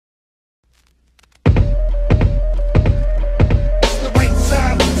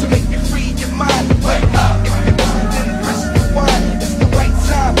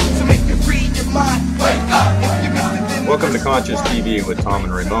Conscious TV with Tom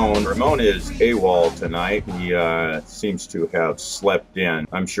and Ramon. Ramon is AWOL tonight. He seems to have slept in.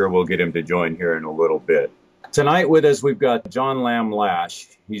 I'm sure we'll get him to join here in a little bit. Tonight with us, we've got John Lash.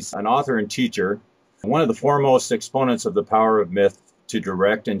 He's an author and teacher, one of the foremost exponents of the power of myth to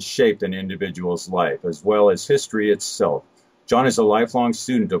direct and shape an individual's life, as well as history itself. John is a lifelong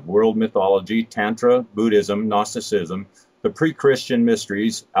student of world mythology, Tantra, Buddhism, Gnosticism, the pre-Christian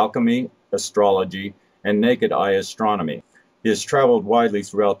mysteries, alchemy, astrology, and naked eye astronomy. He has traveled widely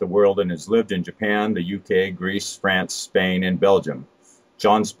throughout the world and has lived in Japan, the UK, Greece, France, Spain, and Belgium.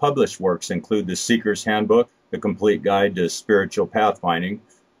 John's published works include The Seeker's Handbook, The Complete Guide to Spiritual Pathfinding,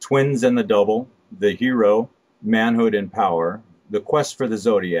 Twins and the Double, The Hero, Manhood and Power, The Quest for the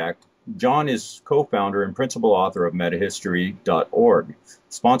Zodiac. John is co-founder and principal author of metahistory.org,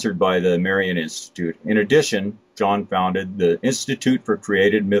 sponsored by the Marian Institute. In addition, John founded the Institute for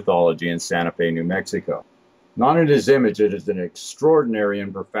Created Mythology in Santa Fe, New Mexico. Not in His Image, it is an extraordinary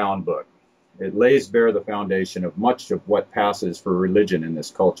and profound book. It lays bare the foundation of much of what passes for religion in this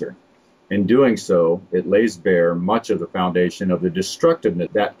culture. In doing so, it lays bare much of the foundation of the destructiveness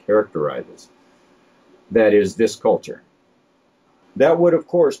that characterizes, that is, this culture. That would, of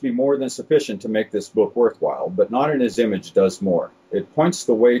course, be more than sufficient to make this book worthwhile, but Not in His Image does more. It points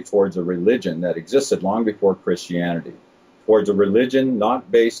the way towards a religion that existed long before Christianity, towards a religion not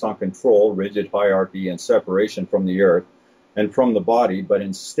based on control, rigid hierarchy, and separation from the earth and from the body, but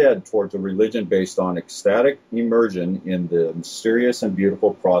instead towards a religion based on ecstatic immersion in the mysterious and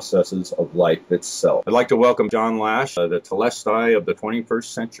beautiful processes of life itself. I'd like to welcome John Lash, the Telestai of the 21st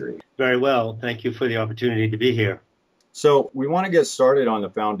century. Very well. Thank you for the opportunity to be here. So we want to get started on the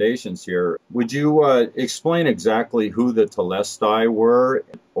foundations here. Would you explain exactly who the Telestai were,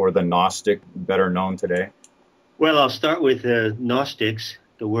 or the Gnostic, better known today? Well, I'll start with Gnostics.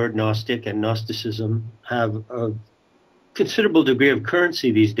 The word Gnostic and Gnosticism have a considerable degree of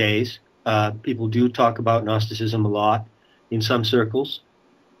currency these days. People do talk about Gnosticism a lot in some circles.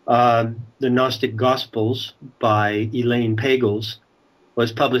 The Gnostic Gospels by Elaine Pagels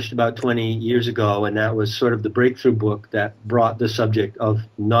was published about 20 years ago, and that was sort of the breakthrough book that brought the subject of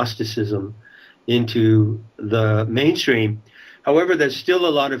Gnosticism into the mainstream. However, there's still a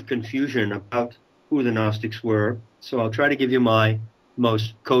lot of confusion about who the Gnostics were, so I'll try to give you my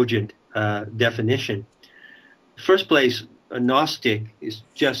most cogent definition. First place, a Gnostic is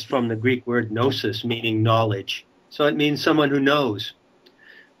just from the Greek word gnosis, meaning knowledge. So it means someone who knows.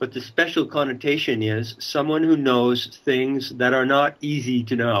 But the special connotation is someone who knows things that are not easy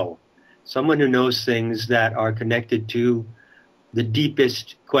to know. Someone who knows things that are connected to the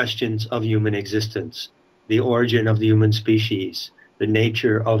deepest questions of human existence. The origin of the human species, the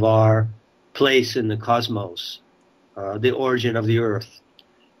nature of our place in the cosmos, the origin of the earth,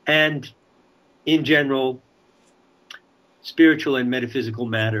 and in general, spiritual and metaphysical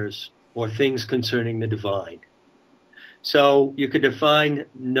matters or things concerning the divine. So you could define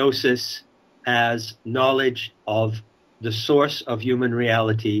gnosis as knowledge of the source of human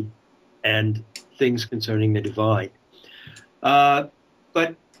reality and things concerning the divine.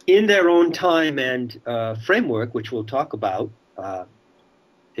 But in their own time and framework, which we'll talk about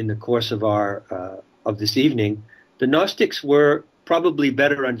in the course of of this evening, the Gnostics were probably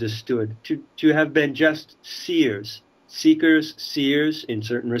better understood to have been just seers, seekers, seers. In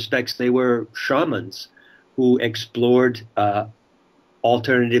certain respects, they were shamans who explored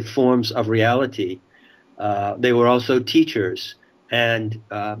alternative forms of reality. They were also teachers and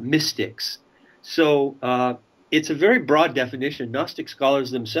mystics. So it's a very broad definition. Gnostic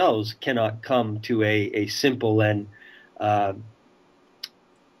scholars themselves cannot come to a simple and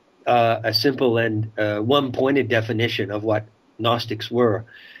one-pointed definition of what Gnostics were.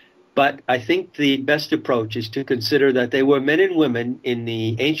 But I think the best approach is to consider that they were men and women in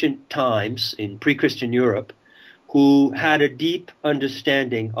the ancient times in pre-Christian Europe who had a deep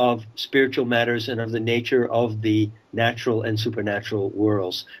understanding of spiritual matters and of the nature of the natural and supernatural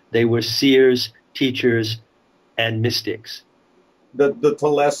worlds. They were seers, teachers, and mystics. The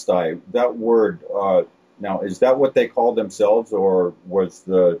Telestai, that word, now, is that what they called themselves, or was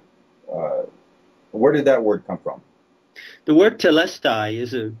where did that word come from? The word Telestai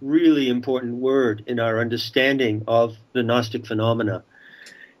is a really important word in our understanding of the Gnostic phenomena.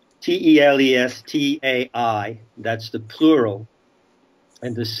 Telestai, that's the plural,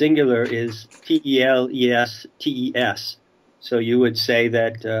 and the singular is Telestes. So you would say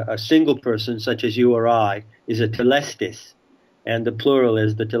that a single person, such as you or I, is a Telestis, and the plural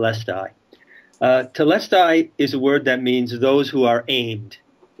is the Telestai. Telestai is a word that means those who are aimed.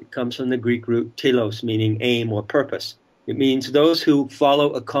 It comes from the Greek root telos, meaning aim or purpose. It means those who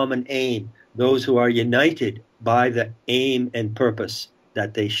follow a common aim, those who are united by the aim and purpose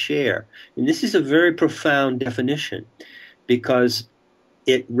that they share. And this is a very profound definition because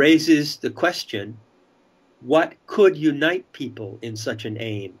it raises the question, what could unite people in such an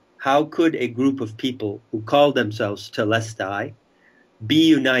aim? How could a group of people who call themselves Telestai be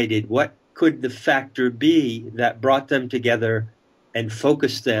united? What could the factor be that brought them together and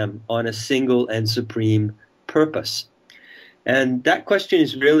focused them on a single and supreme purpose? And that question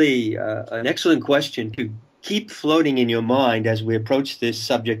is really an excellent question to keep floating in your mind as we approach this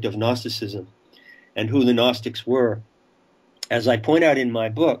subject of Gnosticism and who the Gnostics were. As I point out in my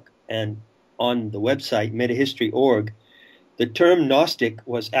book and on the website metahistory.org, the term Gnostic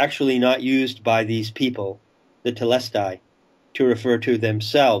was actually not used by these people, the Telestai, to refer to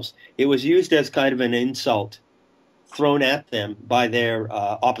themselves. It was used as kind of an insult thrown at them by their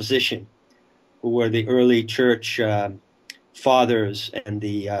opposition, who were the early church fathers and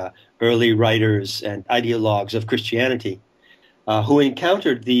the early writers and ideologues of Christianity, who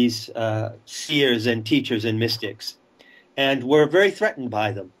encountered these seers and teachers and mystics and were very threatened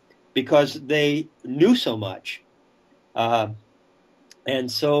by them because they knew so much.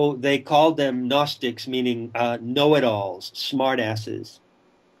 And so they called them Gnostics, meaning know-it-alls, smartasses.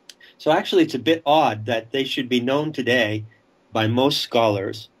 So actually it's a bit odd that they should be known today by most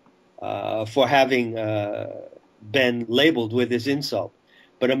scholars for having been labeled with this insult.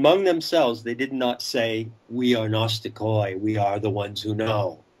 But among themselves, they did not say, we are Gnostikoi, we are the ones who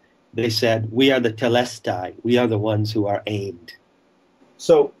know. They said, we are the Telestai, we are the ones who are aimed.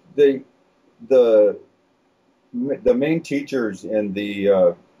 So the main teachers in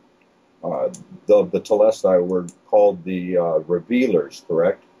the Telestai were called the revealers,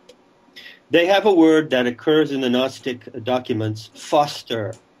 correct? They have a word that occurs in the Gnostic documents,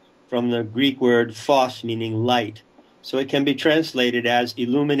 foster, from the Greek word phos, meaning light. So it can be translated as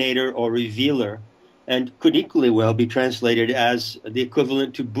illuminator or revealer, and could equally well be translated as the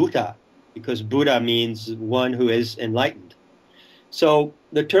equivalent to Buddha, because Buddha means one who is enlightened. So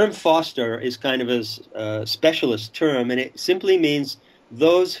the term foster is kind of a specialist term, and it simply means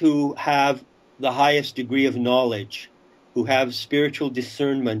those who have the highest degree of knowledge, who have spiritual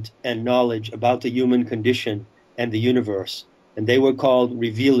discernment and knowledge about the human condition and the universe. And they were called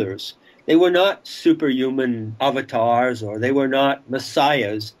revealers. They were not superhuman avatars, or they were not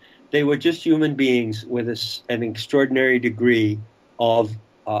messiahs. They were just human beings with an extraordinary degree of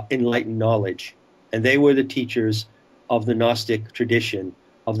enlightened knowledge. And they were the teachers of the Gnostic tradition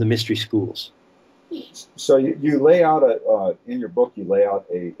of the mystery schools. So you lay out in your book, you lay out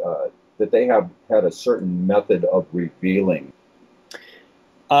that they have had a certain method of revealing.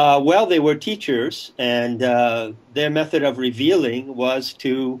 Well, they were teachers, and their method of revealing was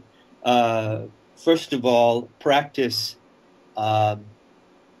to, first of all, practice a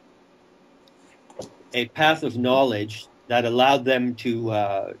path of knowledge that allowed them to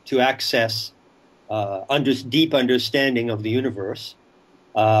access deep understanding of the universe.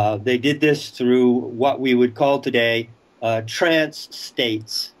 They did this through what we would call today trance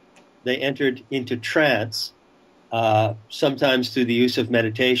states. They entered into trance, sometimes through the use of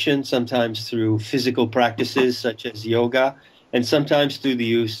meditation, sometimes through physical practices such as yoga, and sometimes through the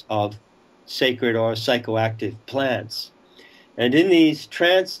use of sacred or psychoactive plants. And in these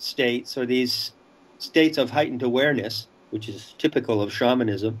trance states, or these states of heightened awareness, which is typical of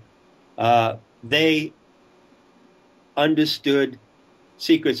shamanism, they understood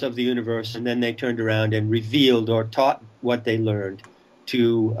secrets of the universe, and then they turned around and revealed or taught what they learned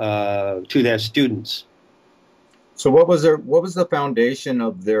to their students. So what was the foundation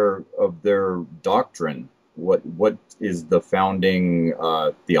of their doctrine? What is the founding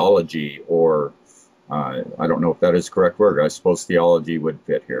theology, or I don't know if that is the correct word. I suppose theology would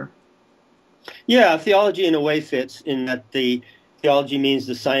fit here. Yeah, theology in a way fits in that the theology means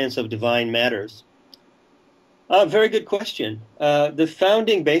the science of divine matters. Very good question. The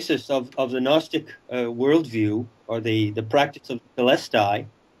founding basis of the Gnostic worldview, or the practice of Telestai,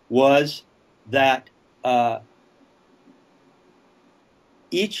 was that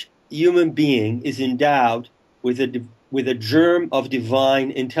each human being is endowed with a germ of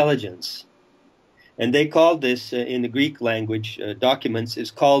divine intelligence. And they called this, in the Greek language documents,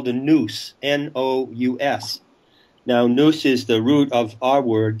 is called a nous, N-O-U-S. Now, nous is the root of our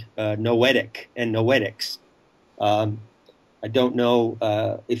word, noetic and noetics. I don't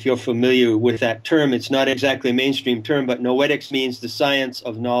know if you're familiar with that term. It's not exactly a mainstream term, but noetics means the science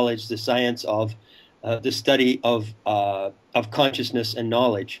of knowledge, the science of the study of consciousness and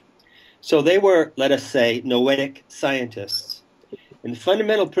knowledge. So they were, let us say, noetic scientists. And the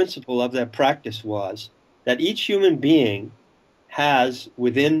fundamental principle of their practice was that each human being has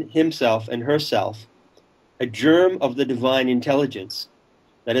within himself and herself a germ of the divine intelligence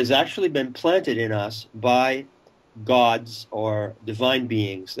that has actually been planted in us by gods or divine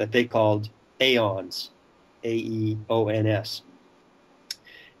beings that they called aeons, A-E-O-N-S.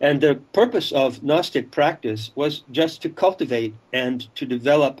 And the purpose of Gnostic practice was just to cultivate and to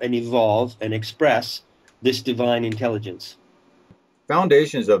develop and evolve and express this divine intelligence.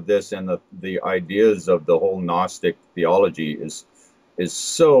 Foundations of this and the ideas of the whole Gnostic theology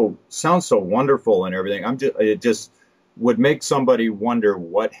sounds so wonderful and everything. It just would make somebody wonder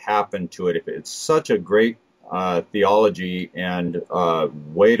what happened to it. If it's such a great theology and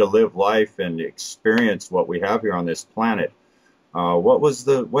way to live life and experience what we have here on this planet,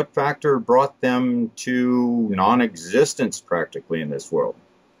 what factor brought them to non-existence practically in this world?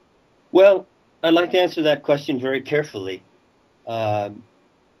 Well, I'd like to answer that question very carefully.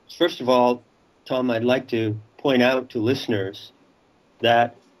 First of all, Tom, I'd like to point out to listeners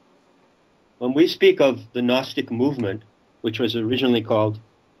that when we speak of the Gnostic movement, which was originally called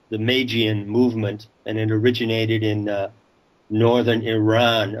the Magian movement, and it originated in northern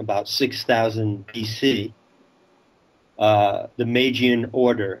Iran about 6000 BC, the Magian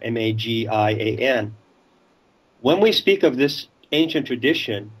order, M-A-G-I-A-N. When we speak of this ancient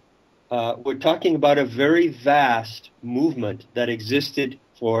tradition, we're talking about a very vast movement that existed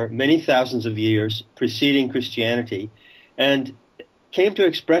for many thousands of years preceding Christianity and came to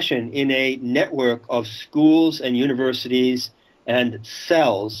expression in a network of schools and universities and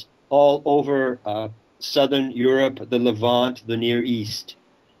cells all over southern Europe, the Levant, the Near East,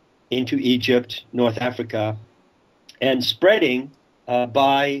 into Egypt, North Africa, and spreading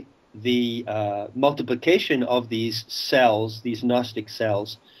by the multiplication of these cells, these Gnostic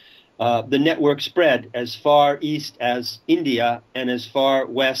cells. The network spread as far east as India and as far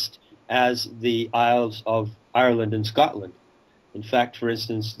west as the Isles of Ireland and Scotland. In fact, for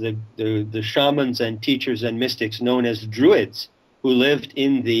instance, the shamans and teachers and mystics known as Druids who lived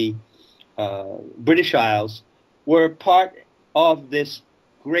in the British Isles were part of this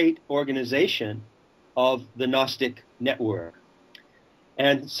great organization of the Gnostic network.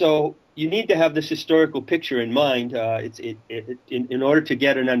 And so you need to have this historical picture in mind in order to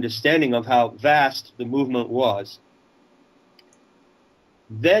get an understanding of how vast the movement was.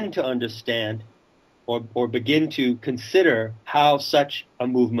 Then to understand or begin to consider how such a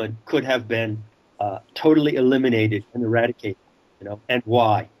movement could have been totally eliminated and eradicated, and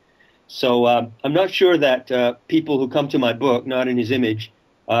why. So I'm not sure that people who come to my book, Not in His Image,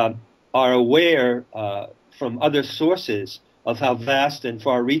 are aware from other sources of how vast and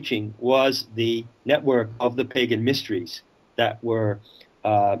far-reaching was the network of the pagan mysteries that were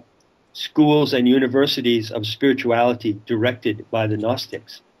schools and universities of spirituality directed by the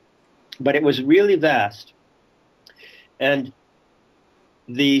Gnostics. But it was really vast. And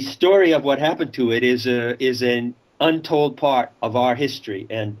the story of what happened to it is an untold part of our history,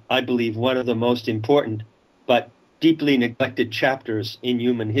 and I believe one of the most important but deeply neglected chapters in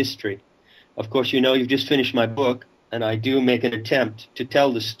human history. Of course, you've just finished my book, and I do make an attempt to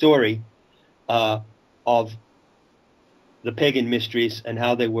tell the story of the pagan mysteries and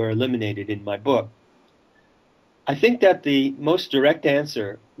how they were eliminated in my book. I think that the most direct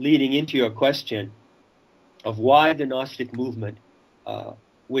answer leading into your question of why the Gnostic movement,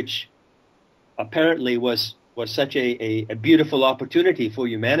 which apparently was such a beautiful opportunity for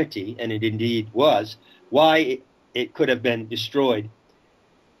humanity, and it indeed was, why it could have been destroyed.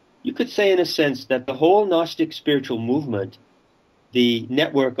 You could say in a sense that the whole Gnostic spiritual movement, the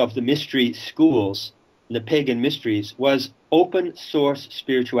network of the mystery schools, the pagan mysteries, was open source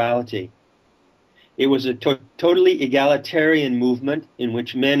spirituality. It was a totally egalitarian movement in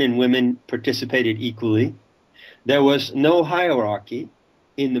which men and women participated equally. There was no hierarchy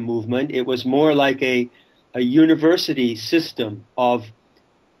in the movement. It was more like a university system of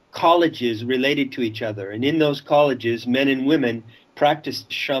colleges related to each other. And in those colleges, men and women practiced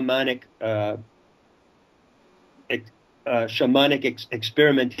shamanic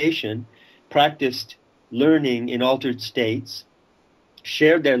experimentation, practiced learning in altered states,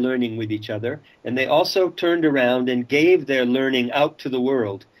 shared their learning with each other, and they also turned around and gave their learning out to the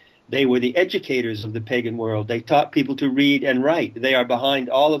world. They were the educators of the pagan world. They taught people to read and write. They are behind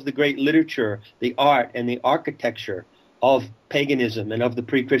all of the great literature, the art, and the architecture of paganism and of the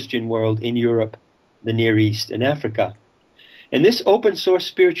pre-Christian world in Europe, the Near East, and Africa. And this open source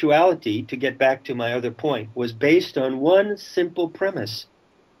spirituality, to get back to my other point, was based on one simple premise,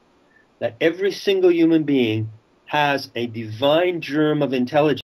 that every single human being has a divine germ of intelligence